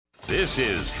This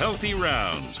is Healthy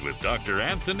Rounds with Dr.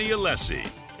 Anthony Alessi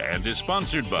and is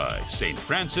sponsored by St.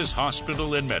 Francis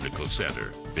Hospital and Medical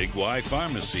Center, Big Y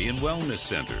Pharmacy and Wellness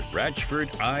Center,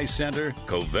 Ratchford Eye Center,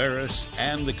 Coveris,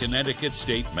 and the Connecticut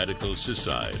State Medical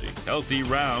Society. Healthy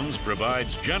Rounds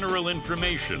provides general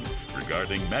information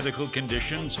regarding medical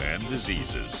conditions and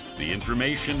diseases. The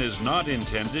information is not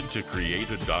intended to create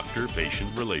a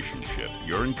doctor-patient relationship.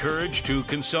 You're encouraged to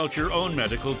consult your own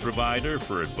medical provider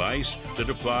for advice that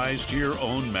applies to your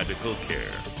own medical care.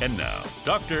 And now,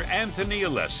 Dr. Anthony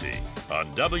Alessi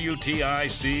on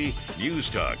WTIC News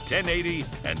Talk 1080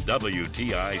 and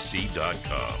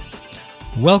WTIC.com.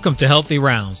 Welcome to Healthy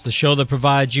Rounds, the show that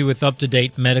provides you with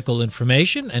up-to-date medical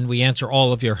information, and we answer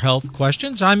all of your health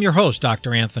questions. I'm your host,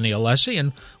 Dr. Anthony Alessi,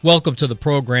 and welcome to the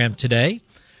program today.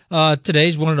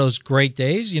 Today's one of those great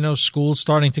days. You know, school's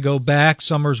starting to go back,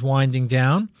 summer's winding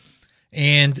down,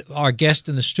 and our guest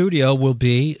in the studio will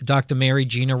be Dr. Mary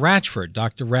Gina Ratchford.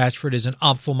 Dr. Ratchford is an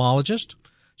ophthalmologist.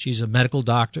 She's a medical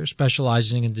doctor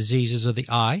specializing in diseases of the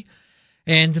eye.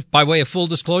 And by way of full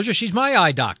disclosure, she's my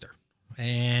eye doctor.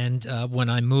 And when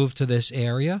I moved to this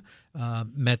area,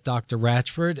 met Dr.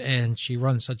 Ratchford, and she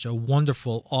runs such a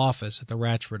wonderful office at the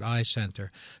Ratchford Eye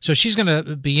Center. So she's going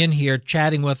to be in here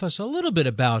chatting with us a little bit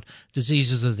about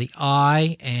diseases of the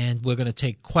eye, and we're going to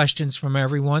take questions from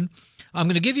everyone. I'm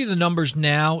going to give you the numbers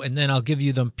now, and then I'll give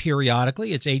you them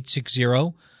periodically. It's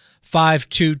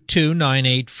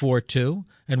 860-522-9842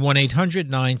 and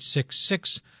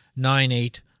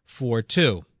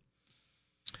 1-800-966-9842.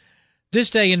 This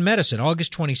day in medicine,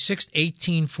 August 26,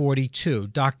 1842,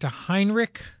 Dr.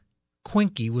 Heinrich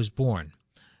Quincke was born.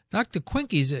 Dr.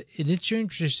 Quincke is an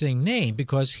interesting name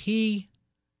because he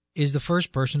is the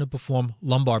first person to perform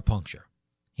lumbar puncture.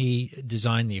 He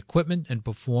designed the equipment and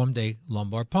performed a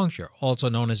lumbar puncture, also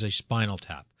known as a spinal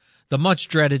tap, the much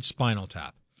dreaded spinal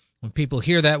tap. When people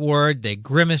hear that word, they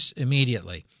grimace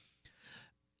immediately.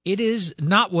 It is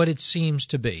not what it seems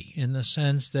to be, in the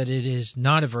sense that it is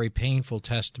not a very painful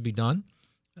test to be done.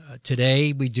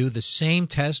 Today, we do the same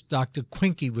test Dr.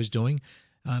 Quincke was doing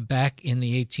back in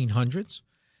the 1800s.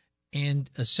 And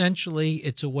essentially,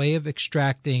 it's a way of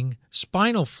extracting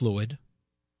spinal fluid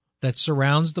that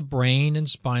surrounds the brain and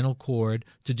spinal cord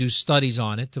to do studies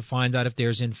on it to find out if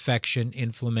there's infection,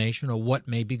 inflammation, or what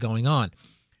may be going on.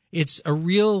 It's a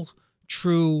real,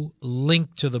 true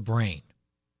link to the brain.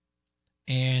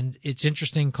 And it's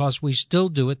interesting because we still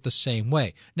do it the same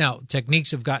way. Now, techniques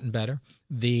have gotten better.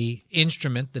 The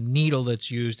instrument, the needle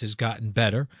that's used, has gotten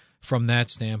better from that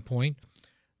standpoint.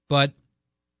 But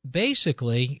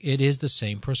basically, it is the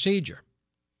same procedure.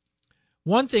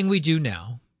 One thing we do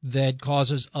now that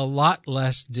causes a lot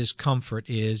less discomfort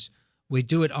is we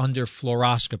do it under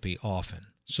fluoroscopy often.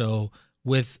 So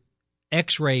with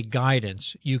X-ray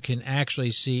guidance, you can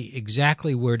actually see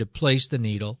exactly where to place the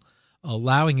needle,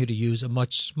 allowing you to use a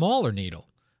much smaller needle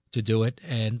to do it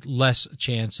and less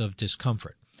chance of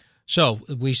discomfort. So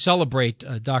we celebrate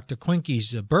Dr.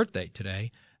 Quincke's birthday today,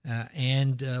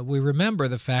 and we remember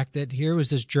the fact that here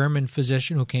was this German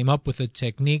physician who came up with a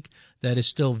technique that is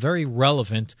still very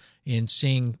relevant in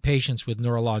seeing patients with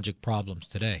neurologic problems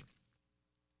today.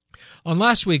 On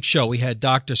last week's show, we had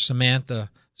Dr. Samantha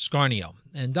Scarnio.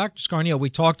 And Dr. Scarnio, we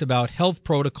talked about health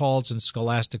protocols in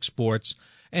scholastic sports,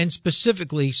 and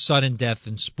specifically sudden death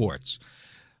in sports.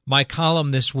 My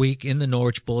column this week in the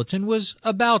Norwich Bulletin was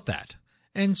about that,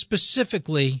 and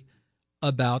specifically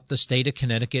about the state of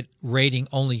Connecticut rating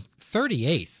only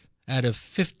 38th out of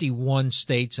 51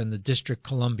 states and the District of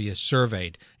Columbia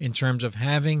surveyed in terms of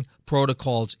having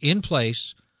protocols in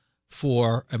place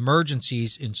for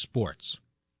emergencies in sports,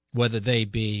 whether they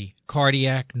be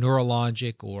cardiac,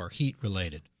 neurologic, or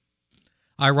heat-related.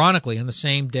 Ironically, on the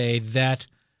same day that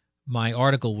my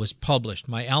article was published,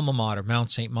 my alma mater, Mount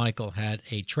St. Michael, had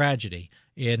a tragedy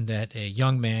in that a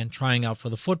young man trying out for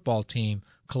the football team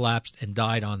collapsed and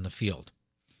died on the field.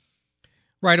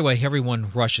 Right away,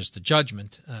 everyone rushes to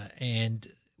judgment, and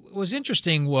what was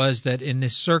interesting was that in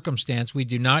this circumstance, we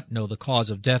do not know the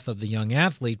cause of death of the young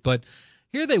athlete, but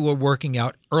here they were working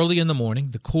out early in the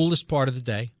morning, the coolest part of the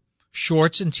day,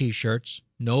 shorts and T-shirts,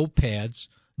 no pads,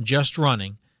 just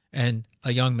running, and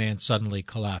a young man suddenly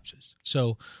collapses.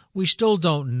 So we still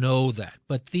don't know that,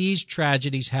 but these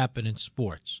tragedies happen in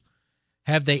sports.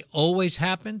 Have they always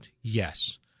happened?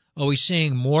 Yes. Are we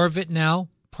seeing more of it now?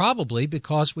 Probably,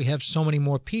 because we have so many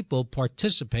more people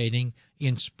participating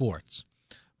in sports.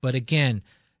 But again,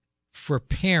 for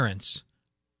parents,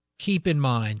 keep in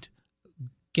mind,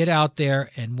 get out there,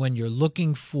 and when you're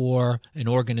looking for an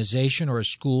organization or a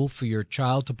school for your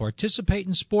child to participate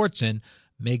in sports in,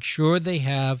 make sure they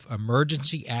have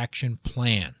emergency action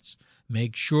plans.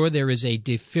 Make sure there is a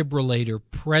defibrillator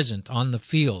present on the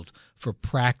field for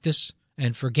practice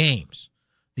and for games.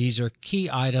 These are key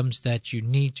items that you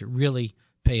need to really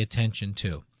pay attention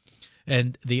to.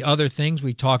 And the other things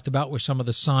we talked about were some of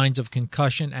the signs of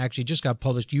concussion. Actually, just got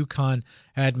published. UConn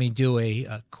had me do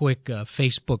a quick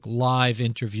Facebook Live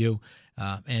interview.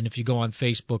 And if you go on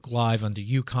Facebook Live under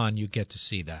UConn, you get to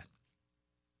see that.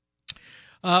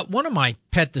 One of my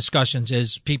pet discussions,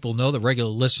 as people know, the regular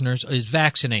listeners, is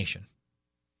vaccination.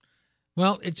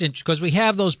 Well, it's interesting because we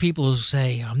have those people who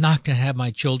say, I'm not going to have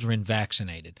my children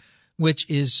vaccinated, which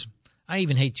is, I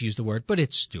even hate to use the word, but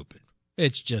it's stupid.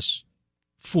 It's just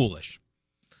foolish.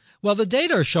 Well, the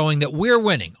data are showing that we're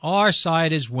winning. Our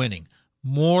side is winning.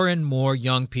 More and more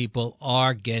young people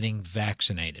are getting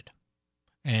vaccinated.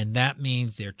 And that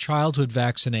means their childhood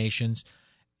vaccinations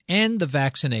and the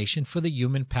vaccination for the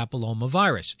human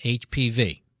papillomavirus,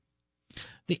 HPV.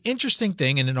 The interesting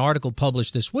thing in an article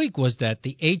published this week was that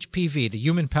the HPV, the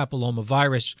human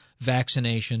papillomavirus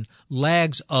vaccination,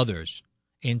 lags others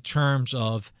in terms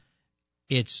of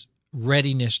its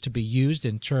readiness to be used,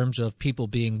 in terms of people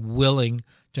being willing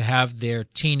to have their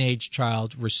teenage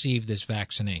child receive this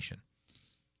vaccination.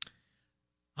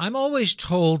 I'm always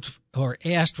told or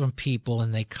asked from people,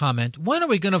 and they comment, when are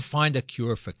we going to find a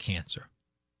cure for cancer?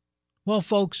 Well,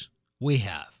 folks, we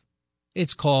have.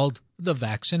 It's called the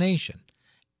vaccination.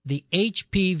 The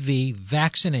HPV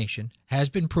vaccination has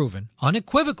been proven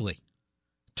unequivocally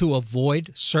to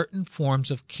avoid certain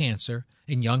forms of cancer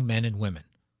in young men and women,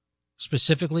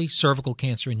 specifically cervical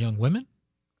cancer in young women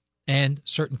and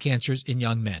certain cancers in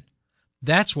young men.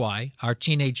 That's why our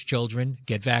teenage children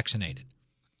get vaccinated.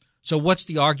 So what's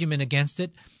the argument against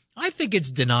it? I think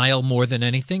it's denial more than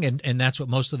anything, and that's what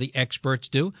most of the experts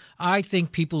do. I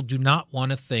think people do not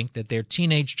want to think that their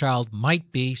teenage child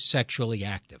might be sexually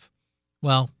active.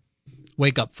 Well,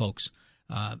 wake up, folks,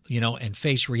 and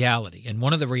face reality. And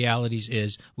one of the realities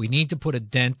is we need to put a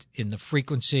dent in the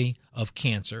frequency of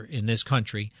cancer in this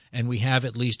country, and we have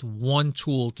at least one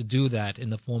tool to do that in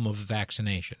the form of a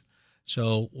vaccination.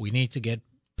 So we need to get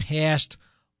past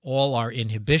all our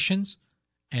inhibitions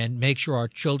and make sure our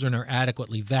children are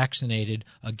adequately vaccinated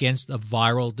against a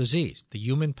viral disease, the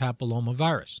human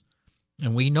papillomavirus.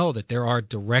 And we know that there are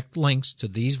direct links to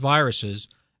these viruses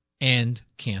and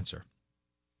cancer.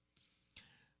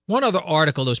 One other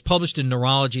article that was published in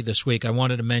Neurology this week I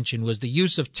wanted to mention was the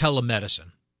use of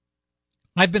telemedicine.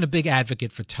 I've been a big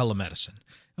advocate for telemedicine.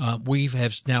 We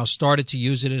have now started to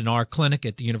use it in our clinic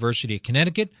at the University of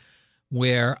Connecticut,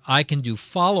 where I can do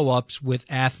follow-ups with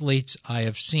athletes I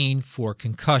have seen for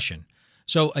concussion.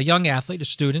 So a young athlete, a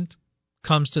student,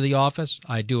 comes to the office.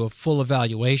 I do a full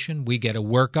evaluation. We get a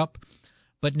workup.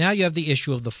 But now you have the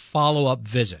issue of the follow-up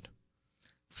visit.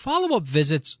 Follow-up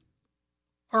visits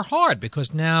are hard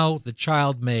because now the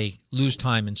child may lose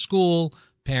time in school.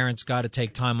 Parents got to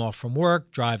take time off from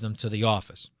work, drive them to the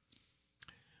office.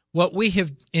 What we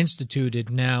have instituted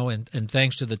now, and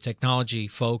thanks to the technology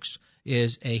folks,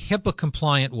 is a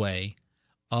HIPAA-compliant way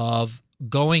of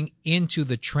going into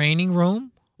the training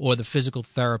room or the physical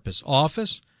therapist's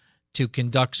office to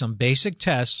conduct some basic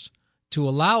tests to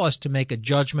allow us to make a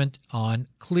judgment on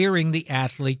clearing the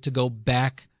athlete to go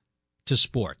back to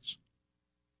sports.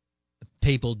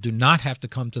 People do not have to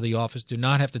come to the office, do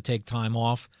not have to take time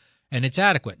off, and it's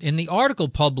adequate. In the article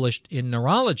published in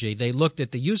Neurology, they looked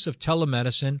at the use of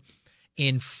telemedicine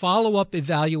in follow-up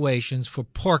evaluations for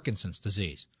Parkinson's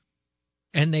disease.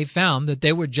 And they found that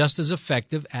they were just as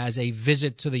effective as a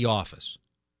visit to the office.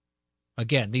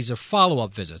 Again, these are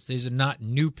follow-up visits. These are not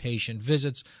new patient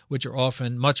visits, which are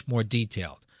often much more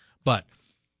detailed. But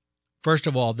first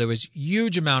of all, there was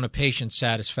huge amount of patient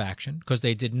satisfaction because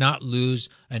they did not lose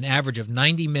an average of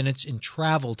 90 minutes in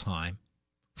travel time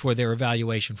for their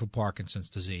evaluation for Parkinson's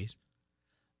disease.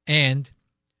 And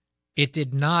it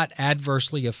did not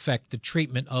adversely affect the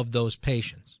treatment of those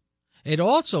patients. It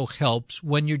also helps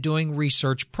when you're doing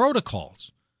research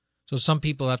protocols. So some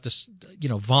people have to,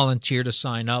 volunteer to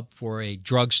sign up for a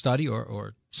drug study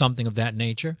or something of that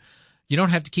nature. You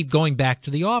don't have to keep going back to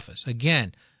the office.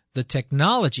 Again, the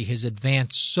technology has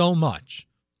advanced so much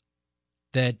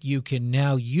that you can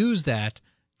now use that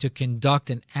to conduct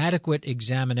an adequate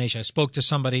examination. I spoke to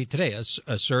somebody today,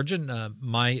 a surgeon,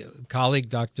 my colleague,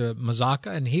 Dr.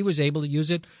 Mazaka, and he was able to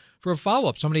use it for a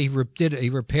follow-up. Somebody did a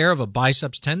repair of a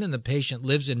biceps tendon. The patient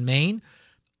lives in Maine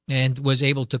and was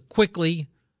able to quickly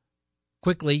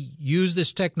use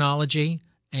this technology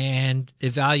and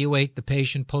evaluate the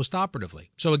patient postoperatively.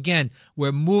 So again,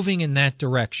 we're moving in that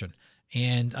direction.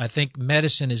 And I think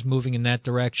medicine is moving in that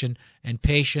direction, and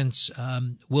patients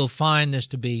will find this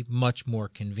to be much more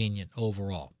convenient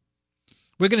overall.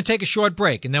 We're going to take a short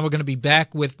break, and then we're going to be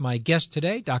back with my guest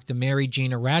today, Dr. Mary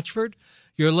Gina Ratchford.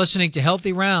 You're listening to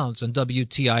Healthy Rounds on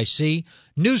WTIC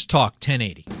News Talk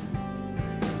 1080.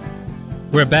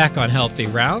 We're back on Healthy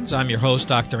Rounds. I'm your host,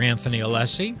 Dr. Anthony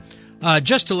Alessi.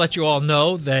 Just to let you all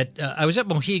know that I was at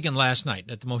Mohegan last night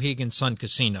at the Mohegan Sun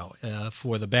Casino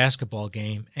for the basketball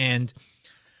game, and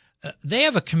they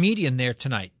have a comedian there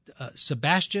tonight,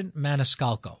 Sebastian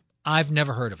Maniscalco. I've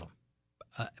never heard of him.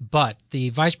 But the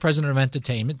vice president of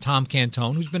entertainment, Tom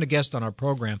Cantone, who's been a guest on our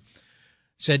program,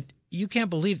 said, you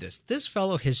can't believe this. This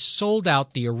fellow has sold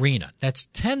out the arena. That's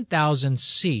 10,000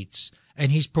 seats,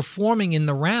 and he's performing in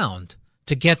the round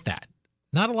to get that.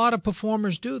 Not a lot of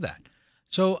performers do that.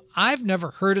 So I've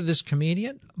never heard of this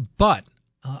comedian, but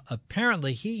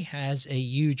apparently he has a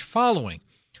huge following.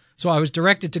 So I was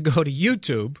directed to go to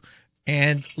YouTube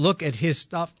and look at his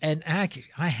stuff. And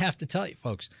I have to tell you,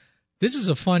 folks, this is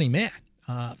a funny man.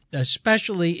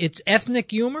 Especially it's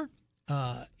ethnic humor.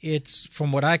 It's,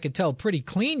 from what I could tell, pretty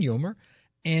clean humor.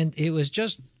 And it was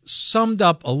just summed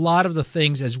up a lot of the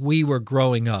things as we were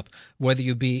growing up, whether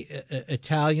you be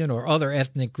Italian or other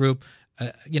ethnic group,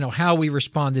 how we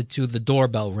responded to the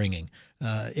doorbell ringing.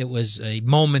 It was a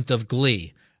moment of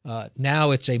glee.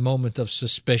 Now it's a moment of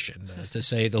suspicion, to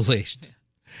say the least.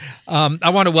 I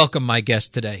want to welcome my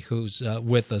guest today, who's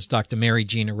with us, Dr. Mary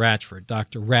Gina Ratchford.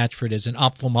 Dr. Ratchford is an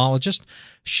ophthalmologist.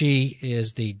 She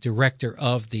is the director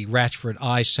of the Ratchford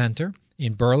Eye Center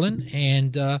in Berlin.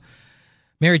 And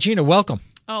Mary Gina, welcome.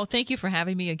 Oh, thank you for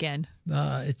having me again.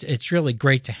 It's really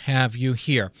great to have you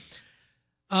here.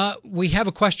 We have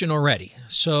a question already,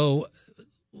 so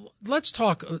let's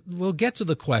talk. We'll get to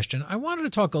the question. I wanted to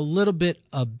talk a little bit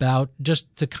about,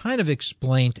 just to kind of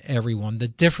explain to everyone, the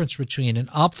difference between an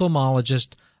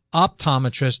ophthalmologist,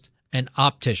 optometrist, and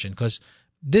optician, because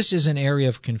this is an area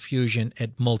of confusion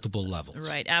at multiple levels.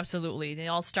 Right, absolutely. They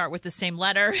all start with the same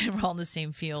letter, and we're all in the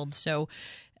same field. So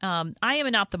I am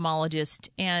an ophthalmologist,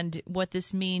 and what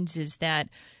this means is that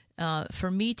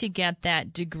for me to get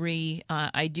that degree,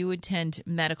 I do attend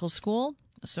medical school.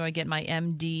 So I get my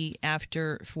MD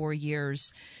after 4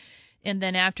 years. And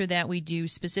then after that, we do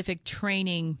specific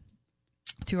training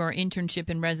through our internship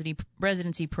and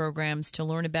residency programs to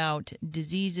learn about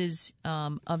diseases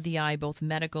of the eye, both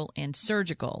medical and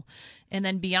surgical. And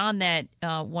then beyond that,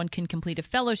 one can complete a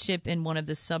fellowship in one of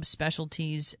the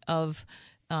subspecialties of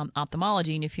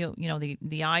ophthalmology. And if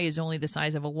the eye is only the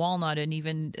size of a walnut, and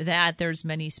even that, there's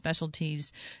many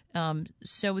specialties.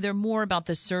 So they're more about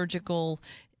the surgical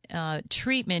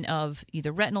treatment of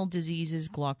either retinal diseases,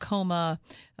 glaucoma,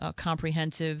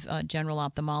 comprehensive general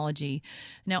ophthalmology.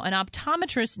 Now, an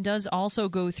optometrist does also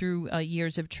go through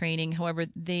years of training. However,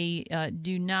 they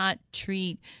do not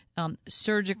treat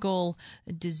surgical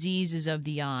diseases of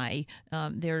the eye.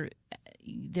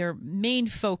 Their main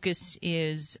focus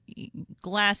is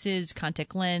glasses,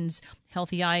 contact lens,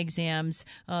 healthy eye exams.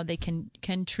 They can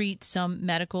treat some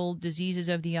medical diseases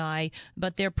of the eye,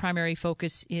 but their primary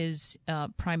focus is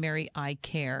primary eye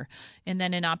care. And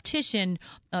then an optician,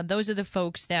 those are the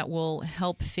folks that will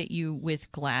help fit you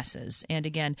with glasses. And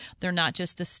again, they're not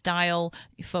just the style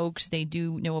folks. They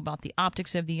do know about the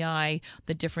optics of the eye,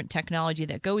 the different technology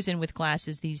that goes in with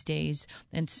glasses these days.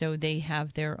 And so they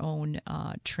have their own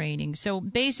training. So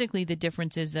basically the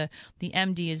difference is the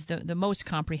MD is the most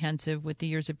comprehensive with the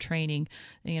years of training,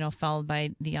 followed by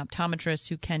the optometrists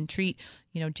who can treat,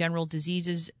 general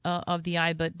diseases of the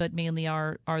eye, but mainly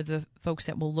are the folks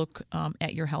that will look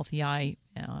at your healthy eye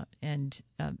and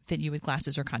fit you with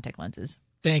glasses or contact lenses.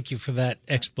 Thank you for that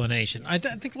explanation. I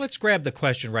think let's grab the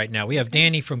question right now. We have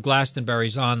Danny from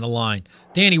Glastonbury's on the line.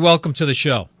 Danny, welcome to the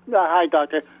show. Hi,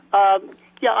 Doctor.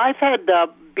 I've had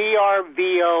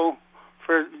BRVO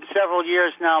for several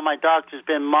years now. My doctor's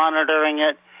been monitoring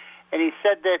it, and he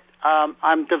said that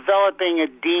I'm developing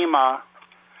edema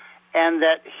and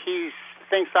that he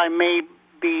thinks I may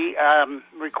be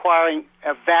requiring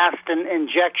Avastin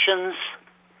injections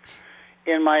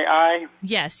in my eye.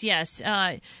 Yes.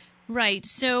 Right.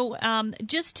 So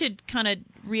just to kind of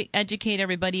re-educate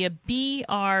everybody, a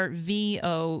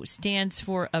BRVO stands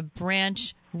for a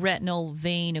branch retinal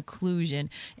vein occlusion.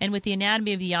 And with the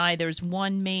anatomy of the eye, there's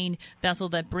one main vessel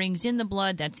that brings in the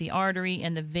blood, that's the artery,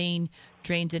 and the vein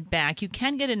drains it back. You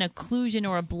can get an occlusion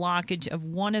or a blockage of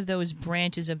one of those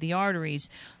branches of the arteries.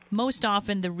 Most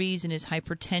often the reason is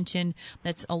hypertension.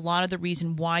 That's a lot of the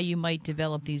reason why you might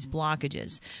develop these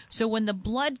blockages. So when the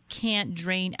blood can't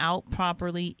drain out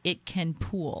properly, it can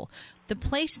pool. The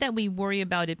place that we worry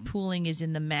about it pooling is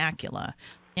in the macula.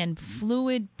 And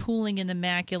fluid pooling in the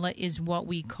macula is what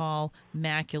we call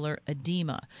macular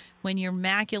edema. When your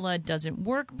macula doesn't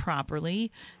work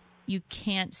properly, you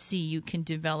can't see. You can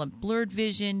develop blurred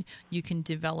vision. You can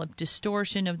develop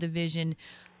distortion of the vision.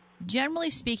 Generally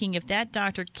speaking, if that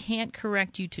doctor can't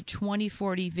correct you to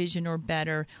 20/40 vision or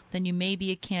better, then you may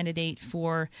be a candidate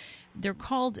for, they're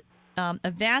called,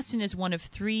 Avastin is one of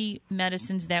 3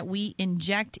 medicines that we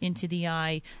inject into the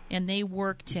eye, and they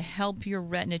work to help your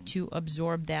retina to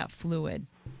absorb that fluid.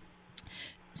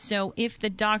 So if the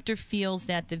doctor feels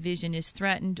that the vision is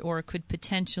threatened or could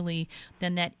potentially,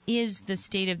 then that is the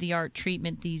state-of-the-art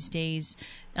treatment these days.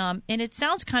 And it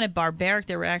sounds kind of barbaric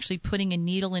that we're actually putting a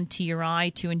needle into your eye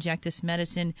to inject this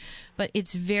medicine, but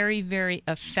it's very, very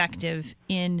effective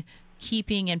in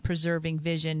keeping and preserving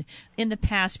vision. In the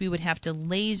past, we would have to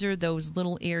laser those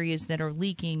little areas that are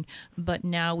leaking, but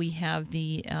now we have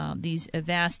these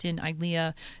Avastin,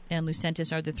 Eylea, and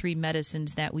Lucentis are the 3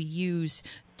 medicines that we use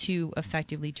to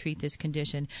effectively treat this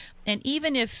condition. And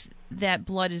even if that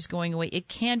blood is going away, it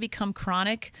can become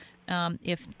chronic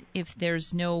if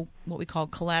there's no, what we call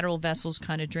collateral vessels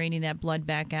kind of draining that blood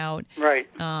back out. Right.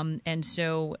 And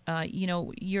so,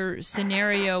 your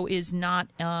scenario is not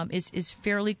is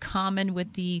fairly common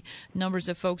with the numbers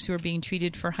of folks who are being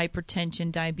treated for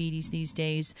hypertension, diabetes these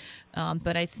days.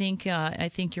 But I think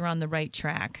you're on the right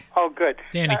track. Oh, good.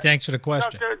 Danny, thanks for the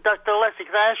question. Dr. Alessi,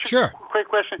 can I ask you Sure. a quick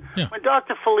question? Yeah. When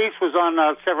Dr. Felice was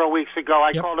on several weeks ago,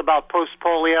 I Yep. called about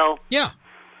post-polio. Yeah.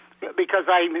 Because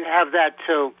I have that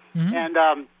too. Mm-hmm. And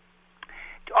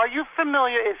are you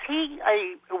familiar? Is he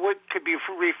what could be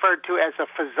referred to as a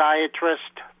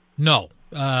physiatrist? No.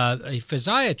 A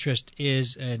physiatrist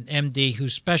is an MD who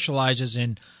specializes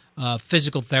in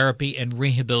physical therapy and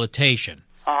rehabilitation.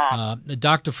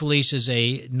 Dr. Felice is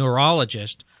a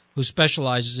neurologist who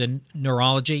specializes in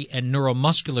neurology and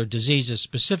neuromuscular diseases,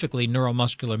 specifically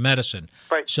neuromuscular medicine.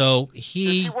 Right. So Does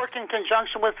he work in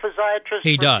conjunction with physiatrists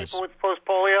He for does. people with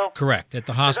post-polio? Correct, at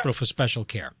the Hospital for Special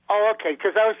Care. Oh, okay,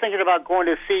 because I was thinking about going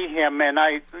to see him, and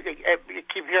I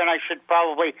keep hearing I should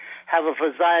probably have a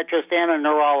physiatrist and a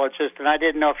neurologist, and I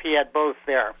didn't know if he had both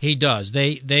there. He does.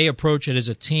 They approach it as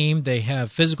a team. They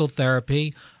have physical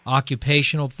therapy,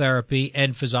 occupational therapy,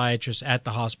 and physiatrists at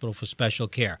the Hospital for Special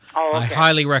Care. Oh, okay. I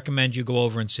highly recommend you go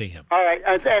over and see him. All right,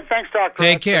 thanks, Doctor.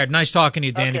 Take care. Nice talking to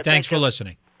you, Danny. Okay, Thanks thank for you.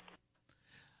 listening.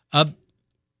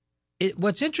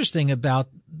 What's interesting about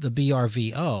the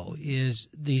BRVO is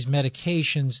these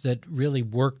medications that really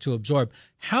work to absorb.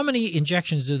 How many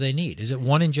injections do they need? Is it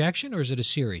one injection or is it a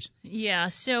series? Yeah.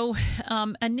 So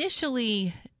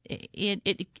initially,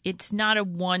 it's not a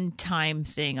one-time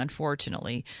thing,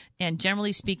 unfortunately. And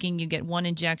generally speaking, you get one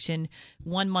injection.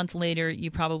 1 month later,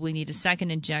 you probably need a second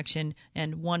injection,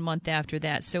 and 1 month after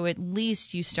that. So at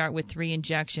least you start with 3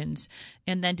 injections.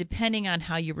 And then depending on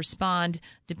how you respond,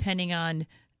 depending on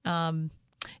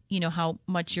how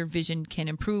much your vision can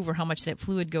improve or how much that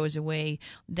fluid goes away,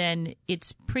 then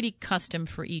it's pretty custom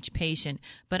for each patient.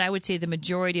 But I would say the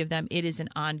majority of them, it is an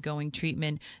ongoing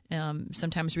treatment,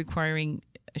 sometimes requiring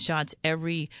shots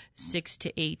every 6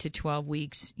 to 8 to 12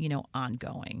 weeks,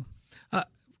 ongoing.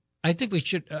 I think we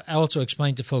should also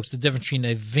explain to folks the difference between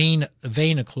a vein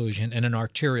occlusion and an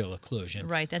arterial occlusion.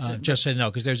 Right. That's just so you know,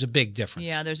 because there's a big difference.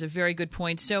 Yeah, there's a very good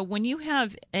point. So when you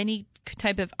have any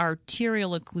type of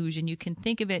arterial occlusion, you can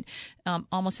think of it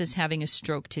almost as having a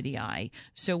stroke to the eye.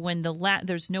 So when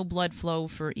there's no blood flow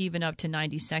for even up to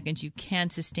 90 seconds, you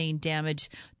can sustain damage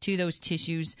to those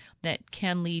tissues that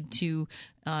can lead to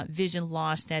vision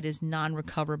loss that is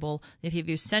non-recoverable. If you have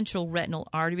a central retinal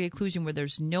artery occlusion where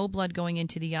there's no blood going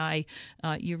into the eye,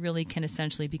 you really can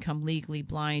essentially become legally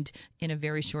blind in a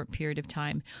very short period of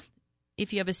time.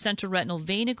 If you have a central retinal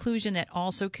vein occlusion, that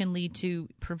also can lead to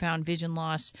profound vision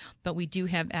loss, but we do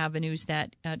have avenues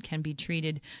that can be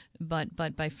treated,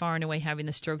 but by far and away having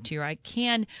the stroke to your eye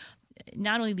can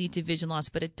not only lead to vision loss,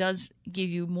 but it does give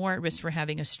you more at risk for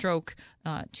having a stroke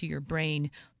to your brain,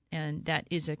 and that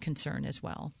is a concern as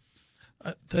well.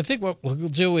 I think what we'll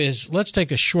do is let's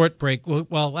take a short break.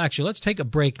 Well, actually, let's take a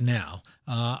break now.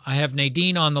 I have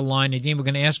Nadine on the line. Nadine, we're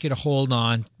going to ask you to hold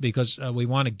on because we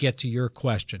want to get to your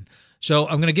question. So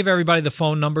I'm going to give everybody the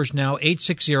phone numbers now,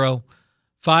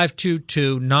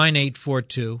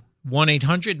 860-522-9842,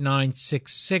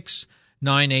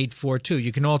 1-800-966-9842.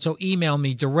 You can also email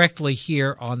me directly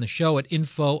here on the show at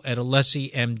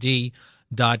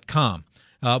info@alessimd.com.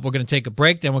 We're going to take a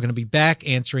break, then we're going to be back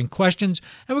answering questions,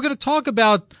 and we're going to talk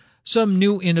about some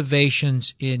new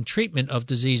innovations in treatment of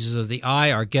diseases of the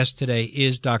eye. Our guest today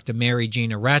is Dr. Mary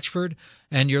Gina Ratchford,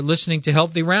 and you're listening to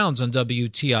Healthy Rounds on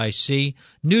WTIC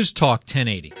News Talk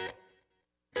 1080.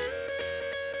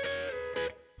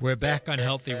 We're back on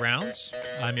Healthy Rounds.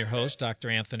 I'm your host, Dr.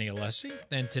 Anthony Alessi,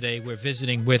 and today we're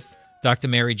visiting with Dr.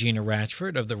 Mary Gina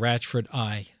Ratchford of the Ratchford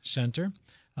Eye Center.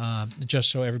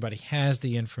 just so everybody has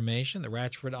the information. The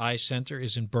Ratchford Eye Center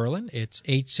is in Berlin. It's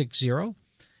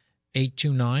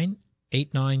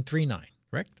 860-829-8939,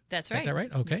 correct? That's right. Got that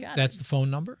right? Okay. That's the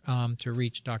phone number to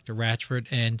reach Dr. Ratchford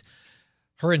and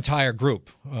her entire group,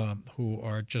 who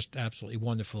are just absolutely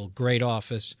wonderful. Great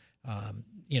office.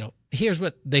 Here's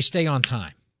what they stay on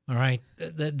time. All right,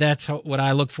 that's what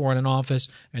I look for in an office,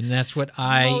 and that's what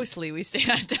mostly we stay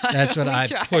on time. That's what I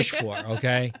push for.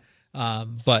 Okay,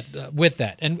 but with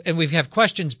that, and we have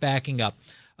questions backing up.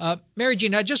 Mary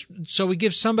Jean, just so we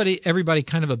give everybody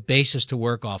kind of a basis to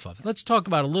work off of. Let's talk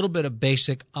about a little bit of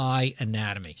basic eye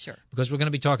anatomy. Sure. Because we're going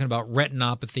to be talking about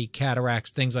retinopathy,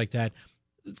 cataracts, things like that.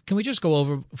 Can we just go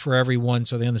over for everyone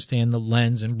so they understand the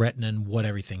lens and retina and what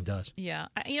everything does? Yeah.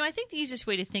 I think the easiest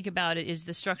way to think about it is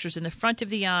the structures in the front of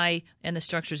the eye and the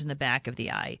structures in the back of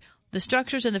the eye. The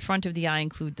structures in the front of the eye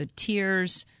include the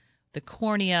tears, the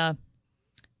cornea,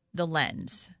 the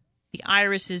lens. The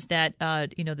iris is that,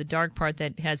 the dark part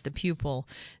that has the pupil.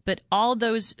 But all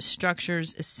those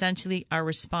structures essentially are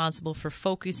responsible for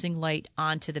focusing light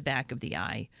onto the back of the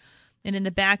eye. And in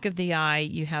the back of the eye,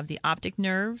 you have the optic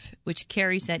nerve, which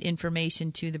carries that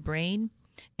information to the brain,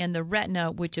 and the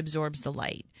retina, which absorbs the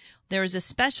light. There is a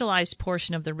specialized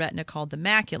portion of the retina called the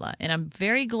macula, and I'm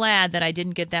very glad that I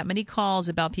didn't get that many calls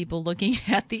about people looking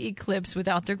at the eclipse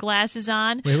without their glasses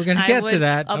on. We're going to get to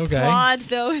that. I would applaud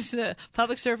those. The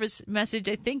public service message,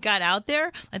 I think, got out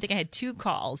there. I think I had 2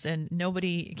 calls, and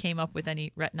nobody came up with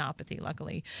any retinopathy,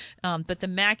 luckily. But the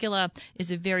macula is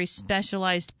a very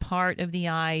specialized part of the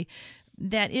eye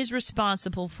that is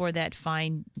responsible for that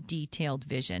fine, detailed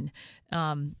vision.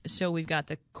 So we've got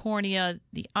the cornea,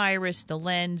 the iris, the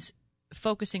lens,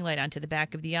 focusing light onto the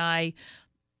back of the eye.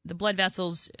 The blood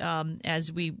vessels,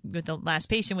 with the last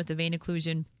patient with the vein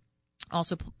occlusion,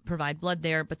 also provide blood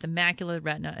there, but the macula,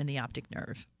 retina, and the optic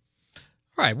nerve.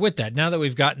 All right, with that, now that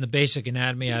we've gotten the basic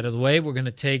anatomy out of the way, we're going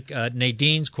to take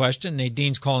Nadine's question.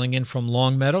 Nadine's calling in from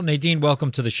Longmeadow. Nadine,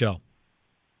 welcome to the show.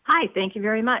 Hi, thank you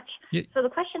very much. So the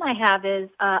question I have is,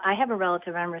 I have a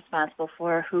relative I'm responsible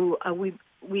for who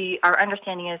our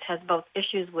understanding is has both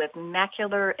issues with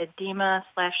macular edema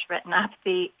 /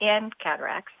 retinopathy and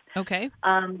cataracts. Okay.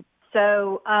 Our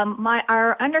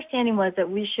understanding was that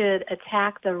we should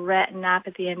attack the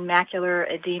retinopathy and macular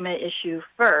edema issue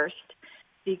first,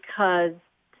 because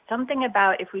something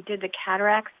about if we did the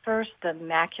cataracts first, the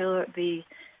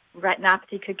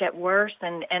retinopathy could get worse.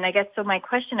 And I guess so my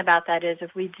question about that is,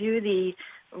 if we do the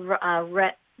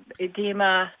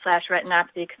edema /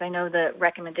 retinopathy, because I know the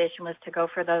recommendation was to go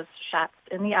for those shots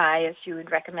in the eye, as you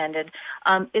had recommended,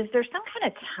 is there some kind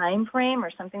of time frame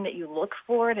or something that you look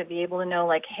for to be able to know,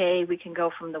 like, hey, we can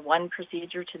go from the one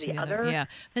procedure to the other? Yeah,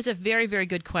 that's a very, very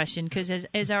good question, because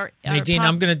as our Nadine,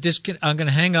 I'm going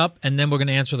to hang up, and then we're going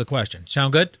to answer the question.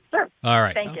 Sound good? Sure. All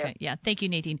right. Thank you. Yeah, thank you,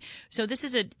 Nadine. So this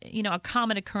is a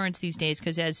common occurrence these days,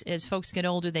 because as folks get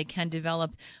older, they can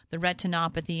develop the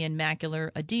retinopathy and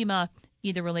macular edema,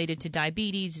 either related to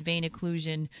diabetes, vein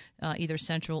occlusion, either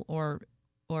central or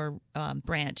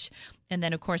branch. And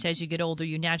then, of course, as you get older,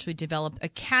 you naturally develop a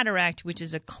cataract, which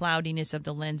is a cloudiness of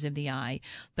the lens of the eye.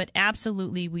 But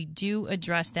absolutely, we do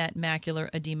address that macular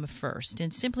edema first.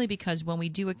 And simply because when we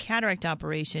do a cataract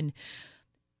operation,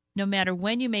 no matter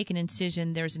when you make an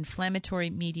incision, there's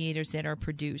inflammatory mediators that are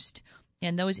produced.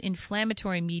 And those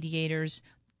inflammatory mediators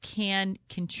can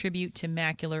contribute to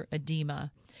macular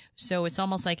edema. So it's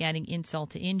almost like adding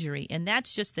insult to injury. And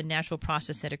that's just the natural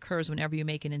process that occurs whenever you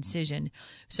make an incision.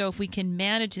 So if we can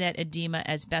manage that edema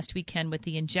as best we can with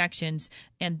the injections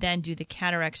and then do the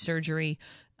cataract surgery,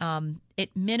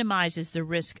 it minimizes the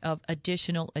risk of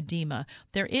additional edema.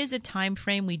 There is a time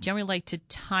frame. We generally like to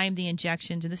time the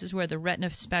injections, and this is where the retina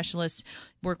specialists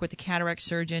work with the cataract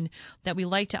surgeon, that we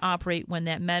like to operate when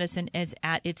that medicine is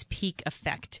at its peak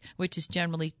effect, which is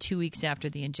generally 2 weeks after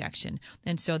the injection.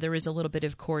 And so there is a little bit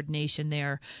of coordination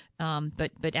there.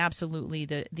 But absolutely,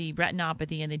 the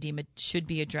retinopathy and the edema should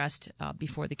be addressed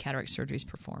before the cataract surgery is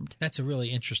performed. That's a really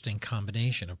interesting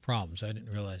combination of problems. I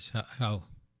didn't realize how.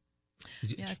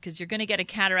 Yeah, because you're going to get a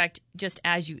cataract just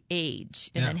as you age,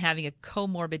 and then having a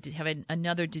comorbid, having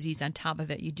another disease on top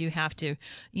of it, you do have to,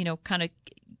 kind of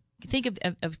think of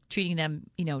treating them,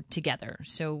 together.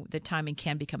 So the timing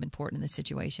can become important in this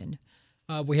situation.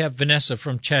 We have Vanessa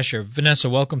from Cheshire.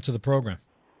 Vanessa, welcome to the program.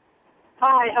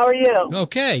 Hi, how are you?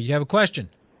 Okay, you have a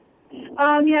question?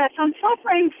 Yes, I'm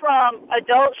suffering from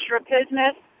adult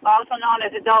strabismus, also known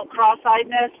as adult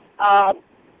cross-eyedness.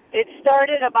 It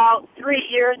started about 3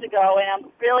 years ago, and I'm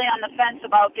really on the fence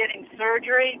about getting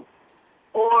surgery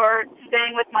or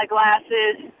staying with my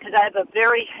glasses because I have a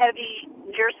very heavy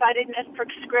nearsightedness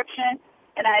prescription,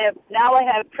 and I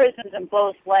have prisms in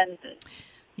both lenses.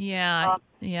 Yeah.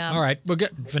 All right.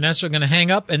 Vanessa, we're going to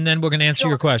hang up, and then we're going to answer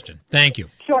your question. Thank you.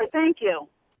 Sure. Thank you.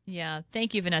 Yeah,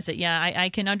 thank you, Vanessa. Yeah, I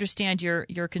can understand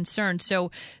your concern.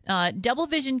 So double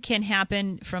vision can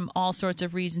happen from all sorts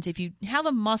of reasons. If you have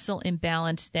a muscle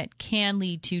imbalance that can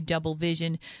lead to double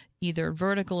vision, either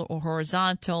vertical or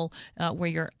horizontal, where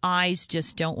your eyes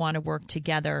just don't want to work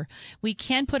together. We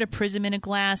can put a prism in a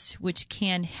glass, which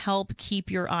can help keep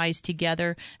your eyes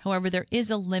together. However, there is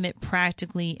a limit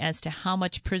practically as to how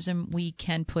much prism we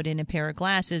can put in a pair of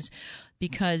glasses,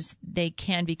 because they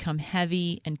can become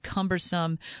heavy and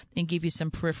cumbersome and give you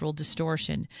some peripheral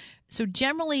distortion. So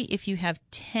generally, if you have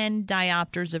 10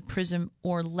 diopters of prism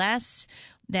or less,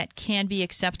 that can be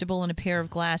acceptable in a pair of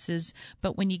glasses.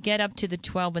 But when you get up to the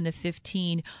 12 and the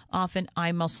 15, often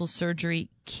eye muscle surgery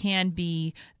can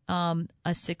be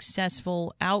a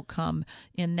successful outcome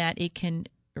in that it can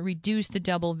reduce the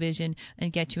double vision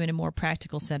and get you in a more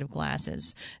practical set of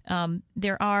glasses.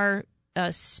 There are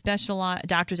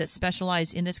doctors that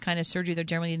specialize in this kind of surgery. They're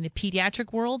generally in the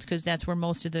pediatric world because that's where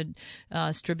most of the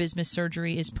strabismus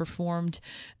surgery is performed.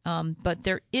 But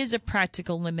there is a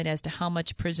practical limit as to how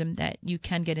much prism that you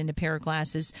can get in a pair of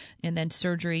glasses, and then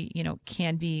surgery,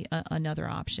 can be another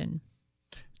option.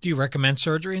 Do you recommend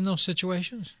surgery in those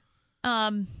situations?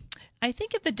 I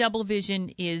think if the double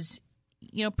vision is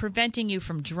preventing you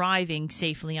from driving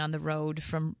safely on the road,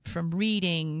 from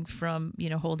reading, from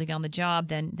holding on the job,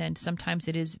 then sometimes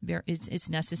it's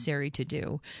necessary to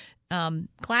do.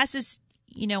 Glasses,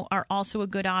 are also a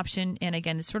good option, and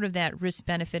again, it's sort of that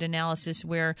risk-benefit analysis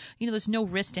where there's no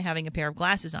risk to having a pair of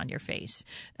glasses on your face,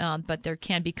 but there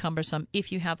can be cumbersome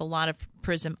if you have a lot of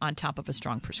prism on top of a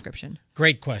strong prescription.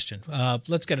 Great question.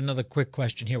 Let's get another quick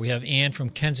question here. We have Ann from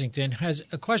Kensington has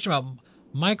a question about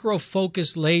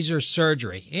microfocus laser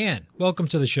surgery. Ann, welcome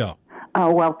to the show.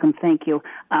 Oh, welcome. Thank you.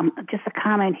 Just a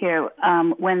comment here.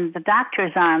 When the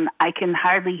doctor's on, I can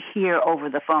hardly hear over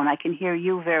the phone. I can hear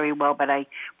you very well, but I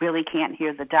really can't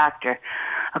hear the doctor.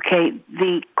 Okay,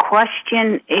 the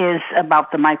question is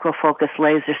about the microfocus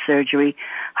laser surgery,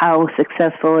 how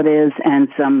successful it is, and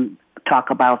some talk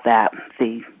about that,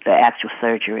 the actual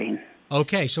surgery.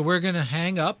 Okay, so we're going to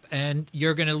hang up, and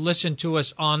you're going to listen to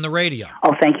us on the radio.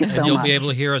 Oh, thank you so much. And you'll be able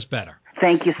to hear us better.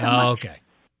 Thank you so much.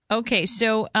 Okay,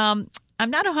 so I'm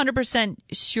not 100%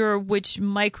 sure which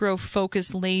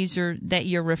microfocus laser that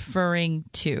you're referring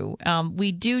to.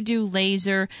 We do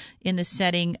laser in the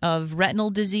setting of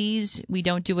retinal disease. We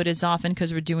don't do it as often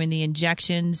because we're doing the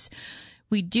injections.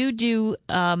 We do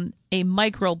a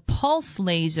micropulse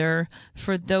laser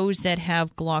for those that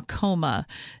have glaucoma.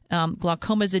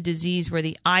 Glaucoma is a disease where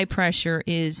the eye pressure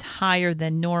is higher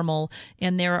than normal,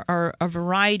 and there are a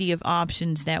variety of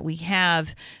options that we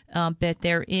have. But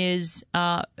there is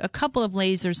a couple of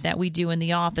lasers that we do in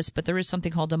the office, but there is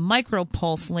something called a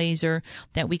micropulse laser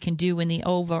that we can do in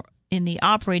the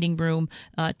operating room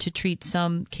to treat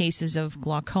some cases of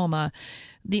glaucoma.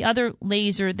 The other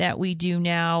laser that we do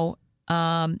now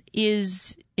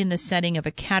is in the setting of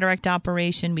a cataract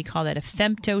operation. We call that a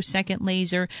femtosecond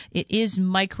laser. It is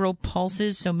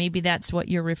micropulses, so maybe that's what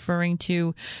you're referring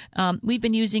to. We've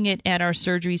been using it at our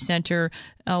surgery center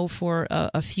for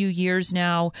a few years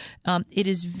now.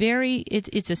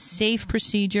 It's a safe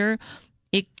procedure.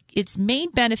 Its main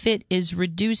benefit is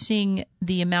reducing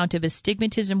the amount of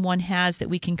astigmatism one has that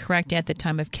we can correct at the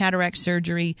time of cataract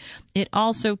surgery. It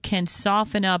also can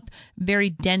soften up very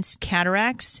dense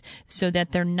cataracts so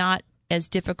that they're not as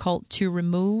difficult to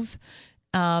remove.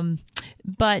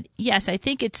 But yes, I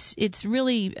think it's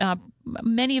really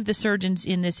many of the surgeons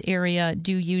in this area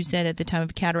do use that at the time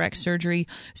of cataract surgery.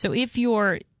 So if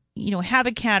you're have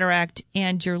a cataract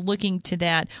and you're looking to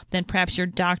that, then perhaps your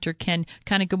doctor can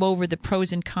kind of go over the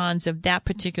pros and cons of that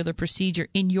particular procedure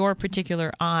in your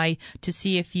particular eye to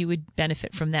see if you would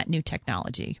benefit from that new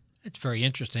technology. It's very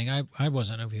interesting. I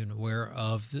wasn't even aware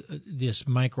of this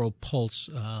micropulse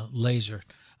laser.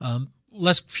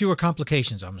 Fewer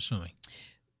complications, I'm assuming.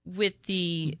 With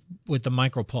the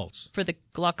micropulse. For the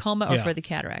glaucoma or for the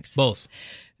cataracts? Both.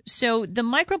 So the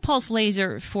micropulse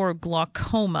laser for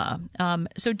glaucoma.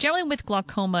 So generally with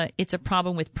glaucoma, it's a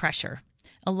problem with pressure.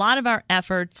 A lot of our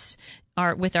efforts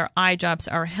with our eye drops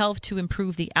are helped to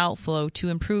improve the outflow, to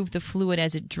improve the fluid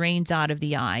as it drains out of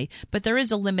the eye. But there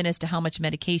is a limit as to how much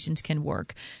medications can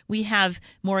work. We have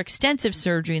more extensive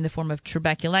surgery in the form of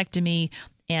trabeculectomy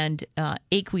and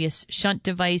aqueous shunt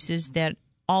devices that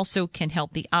also can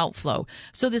help the outflow.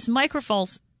 So this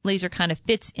micropulse laser kind of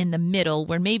fits in the middle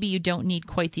where maybe you don't need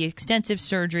quite the extensive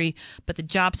surgery, but the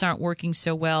drops aren't working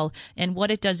so well. And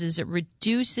what it does is it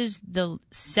reduces the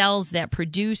cells that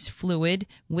produce fluid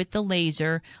with the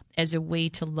laser as a way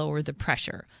to lower the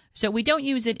pressure. So we don't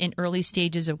use it in early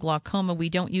stages of glaucoma. We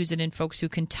don't use it in folks who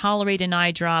can tolerate an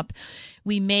eye drop.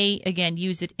 We may, again,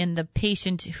 use it in the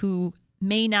patient who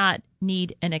may not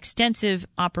need an extensive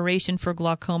operation for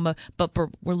glaucoma, but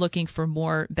we're looking for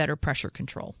better pressure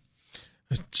control.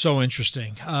 So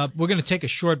interesting. We're going to take a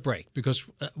short break because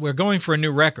we're going for a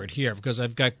new record here because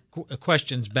I've got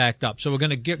questions backed up. So we're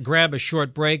going to grab a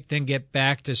short break, then get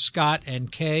back to Scott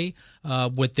and Kay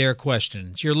with their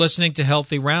questions. You're listening to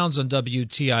Healthy Rounds on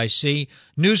WTIC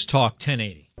News Talk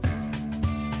 1080.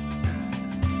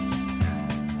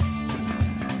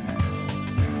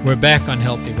 We're back on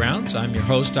Healthy Rounds. I'm your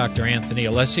host, Dr. Anthony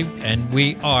Alessi, and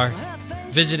we are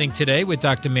visiting today with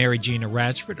Dr. Mary Gina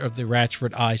Ratchford of the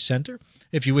Ratchford Eye Center.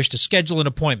 If you wish to schedule an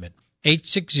appointment,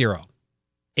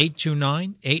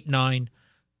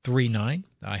 860-829-8939.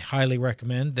 I highly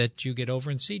recommend that you get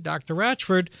over and see Dr.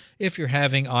 Ratchford if you're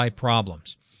having eye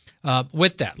problems.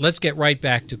 With that, let's get right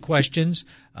back to questions.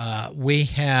 We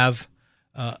have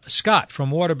Scott from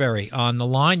Waterbury on the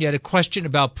line. You had a question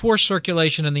about poor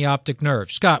circulation in the optic nerve.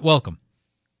 Scott, welcome.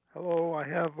 Hello, I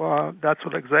have, that's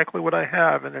exactly what I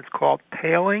have, and it's called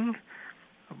paling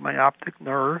of my optic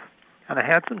nerve. And I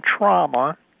had some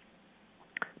trauma,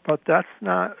 but that's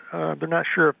not, they're not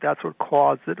sure if that's what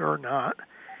caused it or not.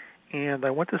 And I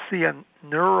went to see a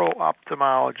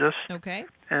neuro-ophthalmologist, okay,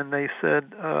 and they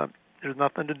said there's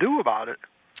nothing to do about it.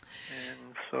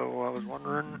 And so I was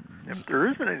wondering if there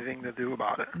is anything to do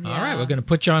about it. Yeah. All right, we're going to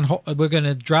put you on hold. We're going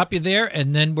to drop you there,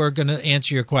 and then we're going to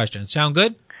answer your question. Sound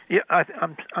good? Yeah,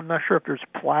 I'm not sure if there's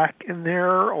plaque in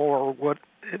there or what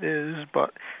it is,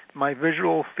 but my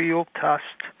visual field test,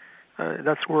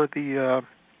 that's where it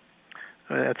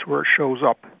shows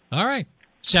up. All right,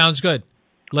 sounds good.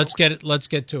 Let's get it. Let's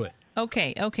get to it.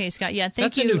 Okay, Scott. Yeah,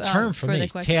 thank you. That's a new term for me.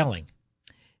 Tailing.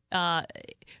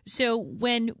 So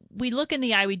when we look in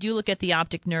the eye, we do look at the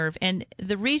optic nerve, and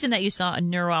the reason that you saw a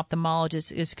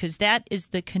neuro-ophthalmologist is because that is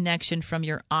the connection from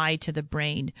your eye to the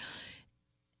brain.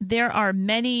 There are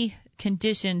many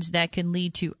conditions that can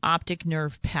lead to optic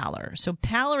nerve pallor. So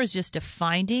pallor is just a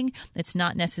finding. It's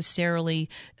not necessarily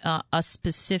a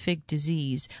specific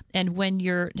disease. And when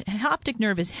your optic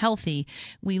nerve is healthy,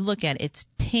 we look at it. It's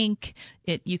pink.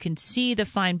 You can see the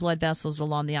fine blood vessels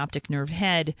along the optic nerve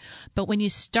head. But when you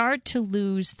start to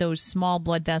lose those small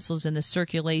blood vessels in the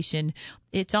circulation,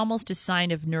 it's almost a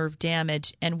sign of nerve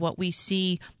damage. And what we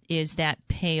see is that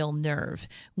pale nerve.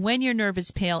 When your nerve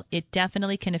is pale, it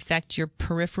definitely can affect your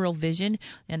peripheral vision,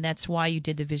 and that's why you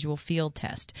did the visual field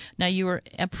test. Now, you were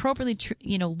appropriately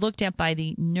looked at by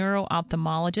the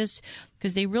neuro-ophthalmologist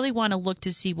because they really want to look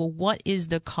to see, well, what is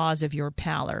the cause of your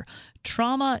pallor?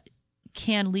 Trauma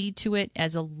can lead to it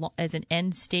as an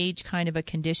end stage kind of a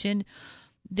condition.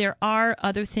 There are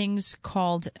other things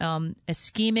called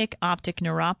ischemic optic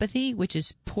neuropathy, which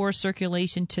is poor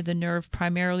circulation to the nerve,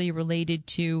 primarily related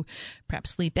to perhaps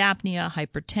sleep apnea,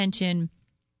 hypertension.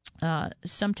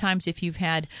 Sometimes if you've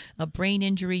had a brain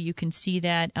injury, you can see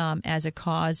that as a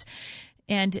cause.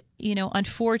 And,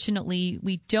 unfortunately,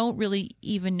 we don't really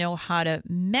even know how to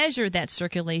measure that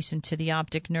circulation to the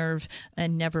optic nerve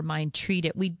and never mind treat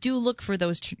it. We do look for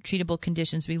those treatable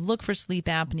conditions. We look for sleep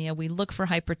apnea. We look for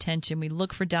hypertension. We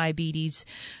look for diabetes.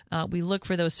 We look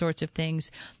for those sorts of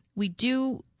things. We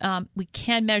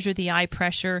can measure the eye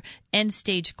pressure.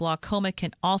 End-stage glaucoma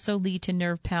can also lead to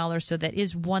nerve pallor, so that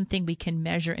is one thing we can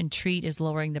measure and treat is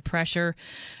lowering the pressure.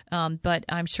 But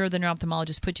I'm sure the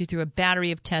neuro-ophthalmologist put you through a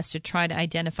battery of tests to try to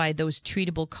identify those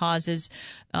treatable causes.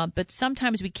 But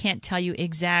sometimes we can't tell you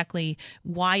exactly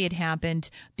why it happened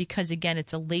because, again,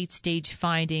 it's a late-stage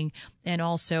finding. And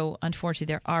also,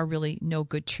 unfortunately, there are really no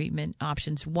good treatment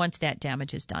options once that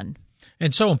damage is done.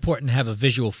 And so important to have a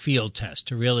visual field test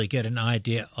to really get an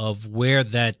idea of where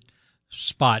that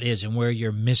spot is and where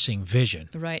you're missing vision.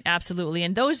 Right, absolutely.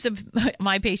 And those of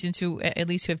my patients who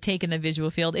have taken the visual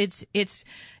field, it's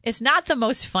not the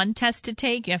most fun test to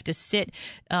take. You have to sit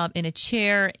in a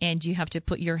chair and you have to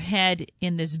put your head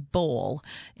in this bowl,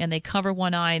 and they cover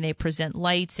one eye and they present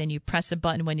lights, and you press a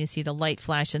button when you see the light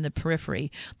flash in the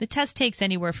periphery. The test takes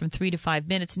anywhere from 3 to 5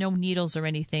 minutes, no needles or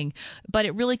anything, but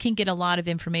it really can get a lot of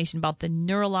information about the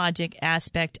neurologic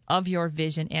aspect of your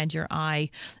vision and your eye.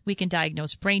 We can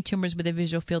diagnose brain tumors with a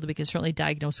visual field. We can certainly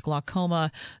diagnose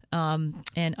glaucoma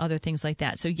and other things like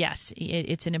that. So yes,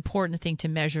 it's an important thing to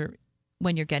measure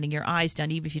when you're getting your eyes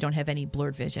done, even if you don't have any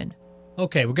blurred vision.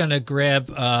 Okay, we're going to grab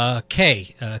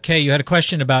Kay. Kay, you had a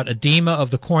question about edema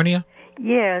of the cornea?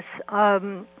 Yes.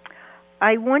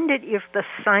 I wondered if the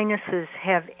sinuses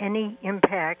have any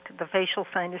impact, the facial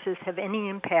sinuses have any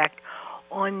impact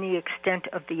on the extent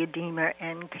of the edema,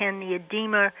 and can the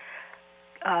edema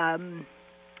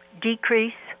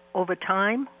decrease over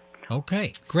time?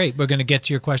 Okay, great. We're going to get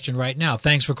to your question right now.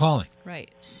 Thanks for calling. Right.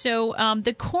 So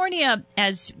the cornea,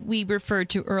 as we referred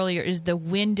to earlier, is the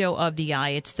window of the eye.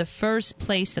 It's the first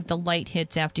place that the light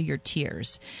hits after your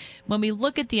tears. When we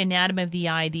look at the anatomy of the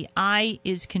eye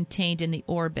is contained in the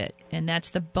orbit, and that's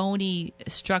the bony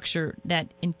structure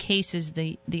that encases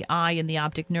the eye and the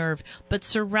optic nerve. But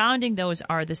surrounding those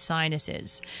are the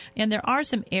sinuses. And there are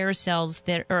some air cells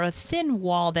that are a thin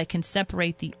wall that can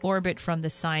separate the orbit from the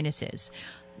sinuses.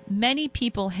 Many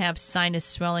people have sinus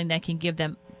swelling that can give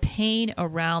them pain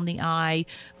around the eye.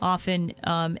 Often,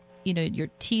 your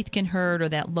teeth can hurt, or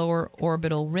that lower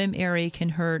orbital rim area can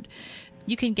hurt.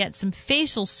 You can get some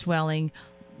facial swelling,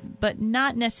 but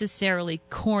not necessarily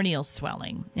corneal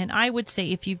swelling. And I would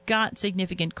say if you've got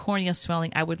significant corneal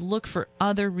swelling, I would look for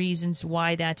other reasons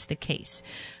why that's the case.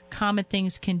 Common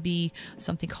things can be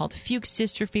something called Fuchs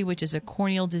dystrophy, which is a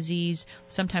corneal disease.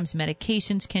 Sometimes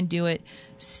medications can do it.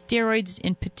 Steroids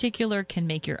in particular can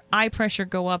make your eye pressure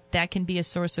go up. That can be a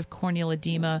source of corneal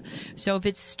edema. So if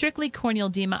it's strictly corneal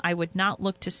edema, I would not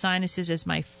look to sinuses as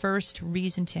my first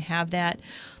reason to have that.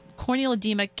 Corneal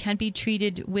edema can be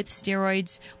treated with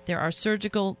steroids. There are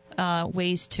surgical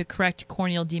ways to correct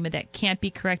corneal edema that can't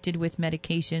be corrected with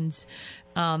medications.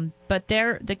 But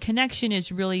the connection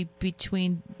is really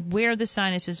between where the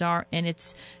sinuses are and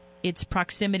its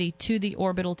proximity to the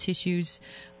orbital tissues.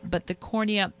 But the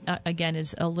cornea, again,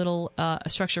 is a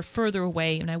structure further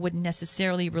away, and I wouldn't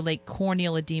necessarily relate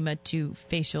corneal edema to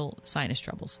facial sinus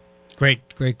troubles.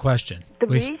 Great question.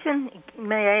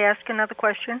 May I ask another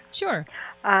question? Sure.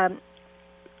 A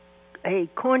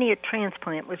cornea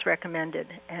transplant was recommended,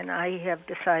 and I have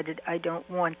decided I don't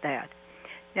want that.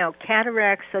 Now,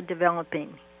 cataracts are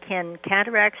developing. Can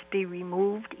cataracts be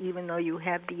removed even though you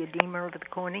have the edema of the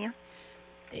cornea?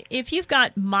 If you've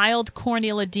got mild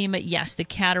corneal edema, yes, the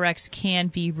cataracts can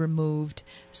be removed.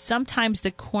 Sometimes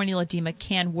the corneal edema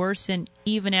can worsen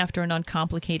even after an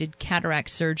uncomplicated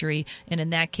cataract surgery, and in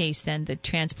that case, then the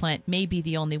transplant may be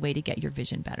the only way to get your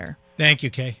vision better. Thank you,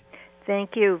 Kay.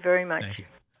 Thank you very much. Thank you.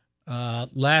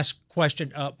 Last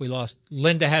question. We lost.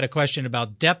 Linda had a question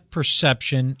about depth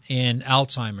perception in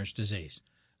Alzheimer's disease.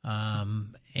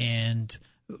 And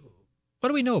what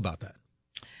do we know about that?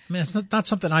 I mean, it's not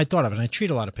something I thought of, and I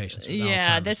treat a lot of patients with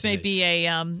Alzheimer's this may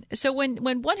disease. be so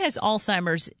when one has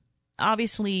Alzheimer's,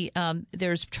 obviously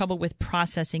there's trouble with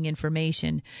processing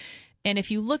information. And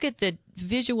if you look at the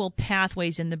visual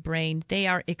pathways in the brain, they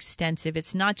are extensive.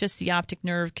 It's not just the optic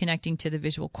nerve connecting to the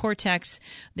visual cortex.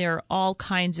 There are all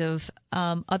kinds of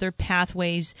other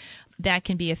pathways that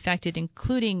can be affected,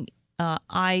 including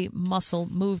eye muscle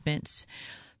movements.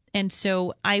 And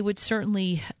so I would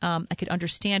certainly, I could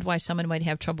understand why someone might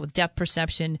have trouble with depth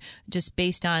perception just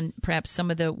based on perhaps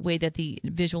some of the way that the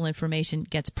visual information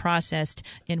gets processed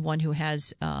in one who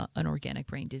has an organic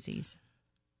brain disease.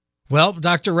 Well,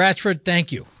 Dr. Ratchford,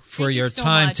 thank you for your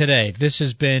time today. This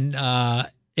has been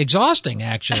exhausting,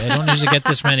 actually. I don't usually get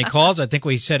this many calls. I think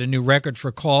we set a new record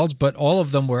for calls, but all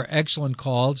of them were excellent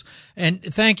calls. And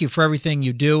thank you for everything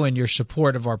you do and your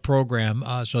support of our program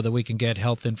so that we can get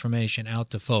health information out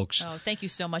to folks. Oh, thank you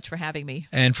so much for having me.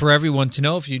 And for everyone to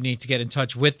know, if you need to get in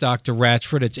touch with Dr.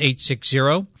 Ratchford, it's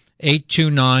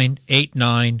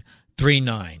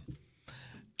 860-829-8939.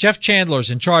 Jeff Chandler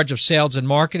is in charge of sales and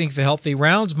marketing for Healthy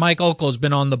Rounds. Mike Okel has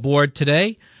been on the board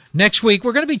today. Next week,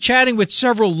 we're going to be chatting with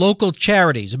several local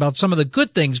charities about some of the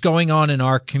good things going on in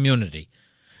our community.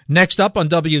 Next up on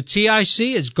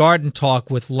WTIC is Garden Talk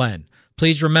with Len.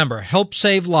 Please remember, help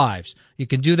save lives. You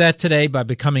can do that today by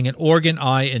becoming an organ,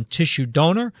 eye, and tissue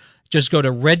donor. Just go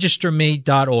to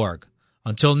registerme.org.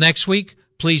 Until next week,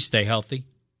 please stay healthy.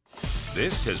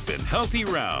 This has been Healthy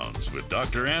Rounds with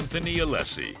Dr. Anthony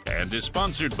Alessi and is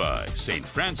sponsored by St.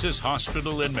 Francis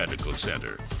Hospital and Medical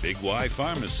Center, Big Y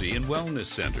Pharmacy and Wellness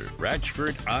Center,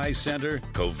 Ratchford Eye Center,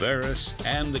 Coveris,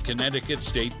 and the Connecticut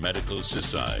State Medical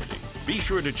Society. Be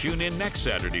sure to tune in next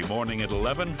Saturday morning at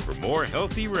 11 for more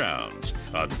Healthy Rounds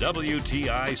on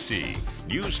WTIC,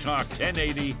 News Talk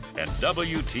 1080, and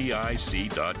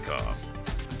WTIC.com.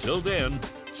 Until then,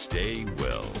 stay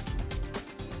well.